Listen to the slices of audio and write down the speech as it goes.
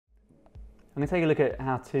I'm going to take a look at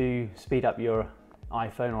how to speed up your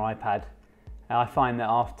iPhone or iPad. I find that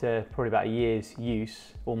after probably about a year's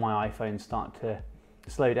use, all my iPhones start to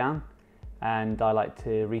slow down and I like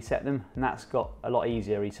to reset them, and that's got a lot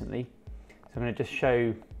easier recently. So I'm going to just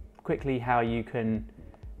show quickly how you can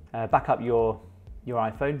back up your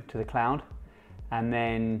iPhone to the cloud and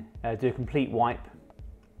then do a complete wipe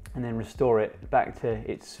and then restore it back to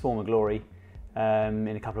its former glory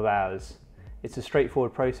in a couple of hours. It's a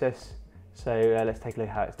straightforward process, so let's take a look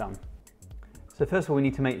at how it's done. So first of all, we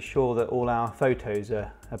need to make sure that all our photos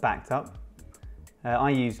are backed up.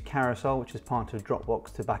 I use Carousel, which is part of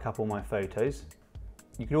Dropbox, to back up all my photos.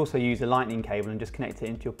 You could also use a lightning cable and just connect it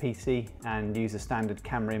into your PC and use the standard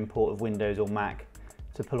camera import of Windows or Mac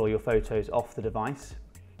to pull all your photos off the device.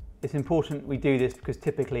 It's important we do this because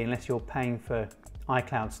typically, unless you're paying for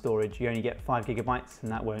iCloud storage, you only get 5 gigabytes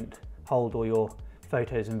and that won't hold all your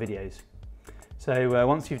photos and videos. So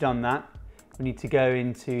once you've done that, we need to go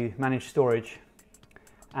into Manage Storage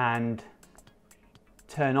and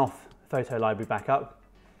turn off Photo Library Backup.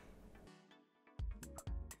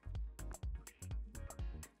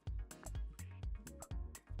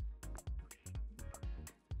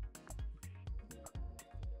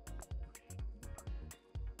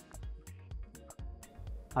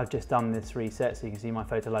 I've just done this reset, so you can see my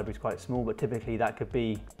photo library is quite small, but typically that could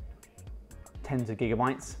be tens of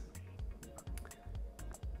gigabytes.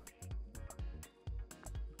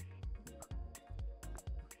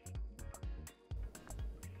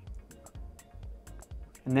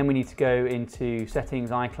 And then we need to go into Settings,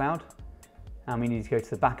 iCloud, and we need to go to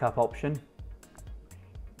the Backup option.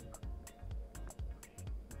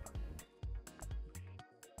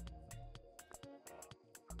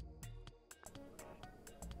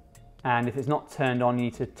 And if it's not turned on, you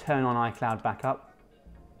need to turn on iCloud Backup.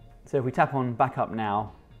 So if we tap on Backup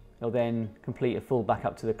now, it'll then complete a full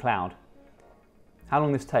backup to the cloud. How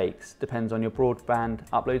long this takes depends on your broadband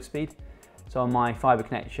upload speed. So on my fibre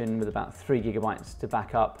connection with about 3 gigabytes to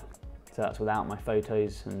back up, so that's without my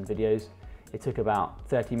photos and videos, it took about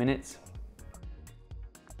 30 minutes.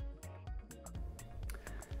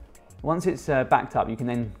 Once it's backed up, you can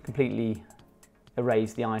then completely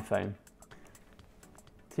erase the iPhone.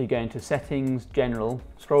 So you go into Settings, General,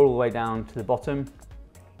 scroll all the way down to the bottom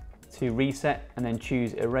to Reset, and then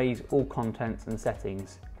choose Erase All Contents and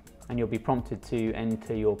Settings. And you'll be prompted to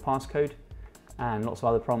enter your passcode and lots of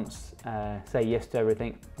other prompts. Say yes to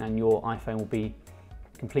everything and your iPhone will be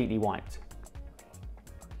completely wiped.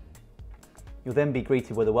 You'll then be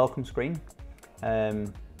greeted with a welcome screen.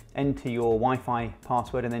 Enter your Wi-Fi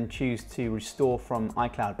password and then choose to restore from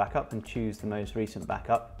iCloud Backup and choose the most recent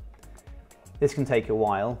backup. This can take a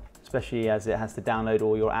while, especially as it has to download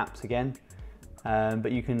all your apps again,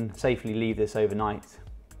 but you can safely leave this overnight,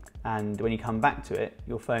 and when you come back to it,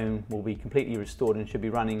 your phone will be completely restored and should be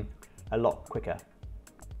running a lot quicker.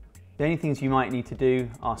 The only things you might need to do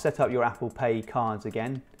are set up your Apple Pay cards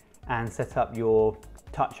again and set up your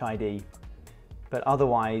Touch ID, but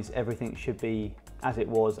otherwise everything should be as it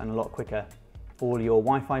was and a lot quicker. All your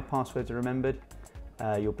Wi-Fi passwords are remembered,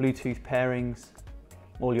 your Bluetooth pairings,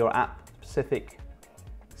 all your app-specific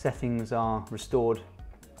settings are restored.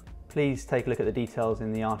 Please take a look at the details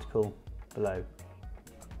in the article below.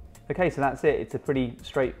 Okay, so that's it. It's a pretty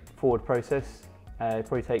straightforward process. It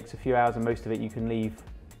probably takes a few hours and most of it you can leave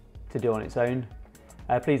to do on its own.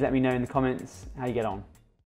 Please let me know in the comments how you get on.